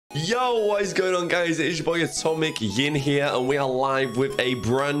Yo, what is going on, guys? It is your boy Atomic Yin here, and we are live with a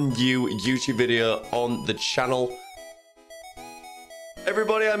brand new YouTube video on the channel.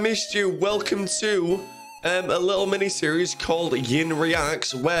 Everybody, I missed you. Welcome to a little mini series called Yin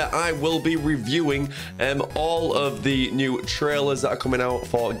Reacts, where I will be reviewing all of the new trailers that are coming out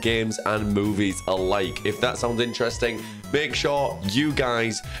for games and movies alike. If that sounds interesting, make sure you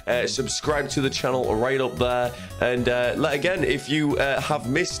guys subscribe to the channel right up there. And again, if you have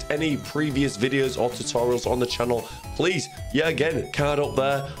missed any previous videos or tutorials on the channel, please, again, card up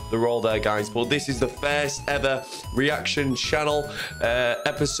there. They're all there, guys. But this is the first ever reaction channel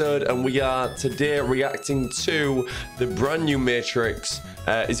episode, and we are today reacting to the brand new Matrix.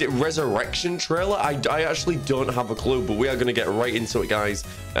 Is it Resurrection trailer? I actually don't have a clue, but we are going to get right into it, guys.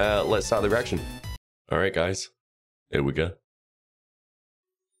 Let's start the reaction. All right, guys. Here we go.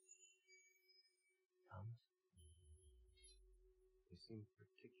 You seem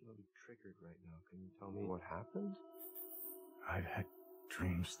particularly triggered right now. Can you tell me what happened? I've had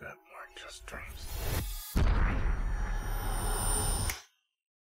dreams that weren't just dreams.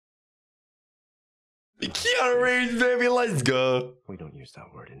 Keanu Reeves, baby, let's go. We don't use that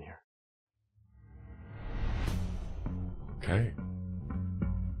word in here. Okay.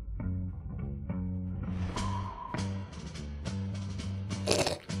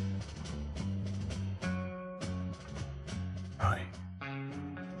 Hi.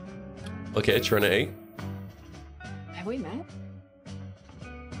 Okay, Trinity. Have we met?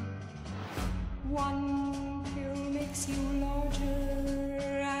 One pill makes you larger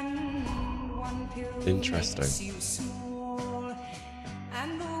and one pill Interesting. makes you small,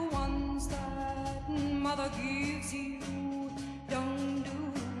 and the ones that mother gives you don't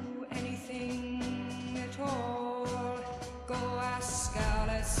do anything at all. Go ask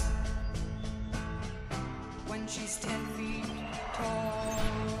Alice when she's 10 feet tall.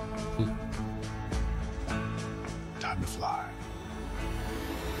 Time to fly.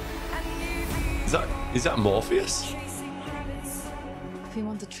 Is that Morpheus? If you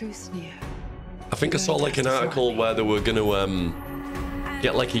want the truth, Neo. I think I saw like an article where they were gonna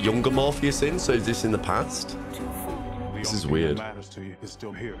get like a younger Morpheus in. So is this in the past? This is weird. What matters to you is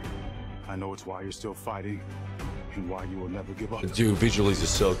still here. I know it's why you're still fighting and why you will never give up. Dude, visuals are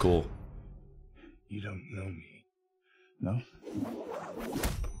so cool. You don't know me, no?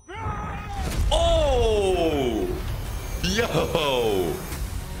 Oh!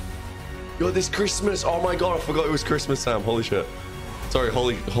 Yo, this Christmas. Oh my god, I forgot it was Christmas time. Holy shit. Sorry,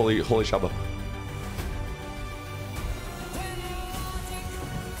 holy Shabba.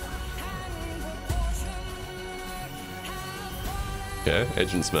 Okay,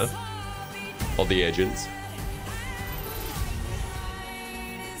 Agent Smith. Or the agents.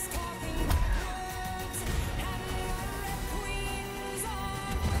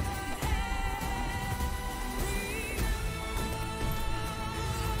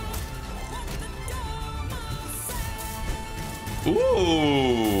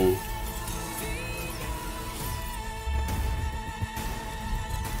 Ooh.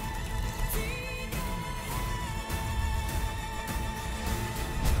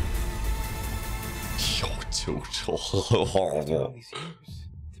 Yo, dude. all these years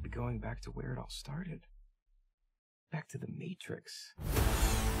to be going back to where it all started. Back to the Matrix.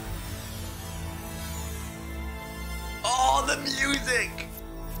 Oh, the music.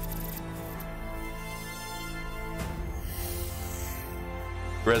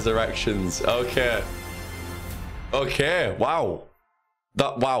 Resurrections. Okay. Wow.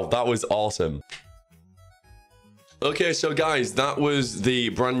 That was awesome. Okay, so guys, that was the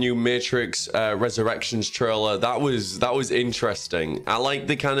brand new Matrix Resurrections trailer. That was interesting. I like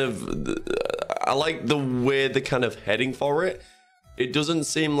the way they're kind of heading for it. It doesn't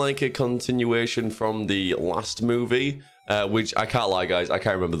seem like a continuation from the last movie, which I can't lie, guys, I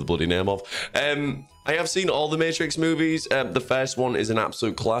can't remember the bloody name of. I have seen all the Matrix movies. The first one is an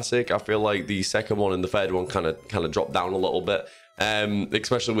absolute classic. I feel like the second one and the third one kind of dropped down a little bit.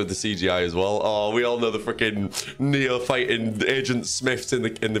 Especially with the CGI as well. Oh, we all know the freaking Neo fighting Agent Smiths in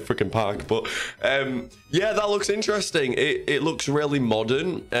the freaking park. But yeah, that looks interesting. It looks really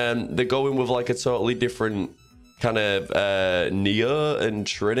modern. They're going with like a totally different kind of Neo and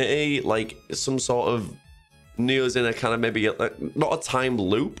Trinity, like some sort of Neo's in a kind of maybe not a time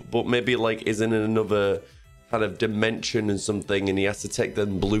loop, but maybe like is in another kind of dimension and something, and he has to take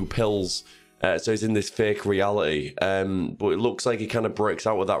them blue pills. So he's in this fake reality, but it looks like he kind of breaks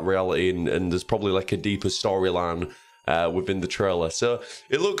out of that reality, and there's probably like a deeper storyline within the trailer. So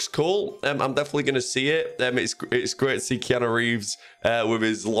it looks cool. I'm definitely going to see it. It's great to see Keanu Reeves with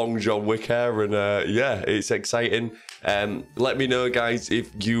his long John Wick hair, and yeah, it's exciting. Let me know, guys,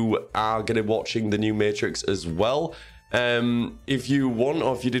 if you are going to be watching the new Matrix as well. If you want,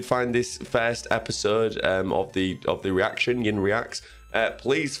 or if you did find this first episode of the reaction, Yin Reacts,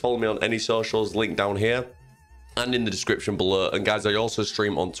 please follow me on any socials, link down here and in the description below. And guys, I also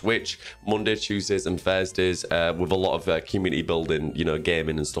stream on Twitch Monday, Tuesdays and Thursdays with a lot of community building, you know,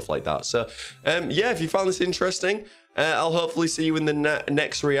 gaming and stuff like that. So yeah, if you found this interesting, I'll hopefully see you in the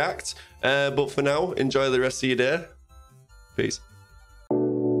next react. But for now, enjoy the rest of your day. Peace.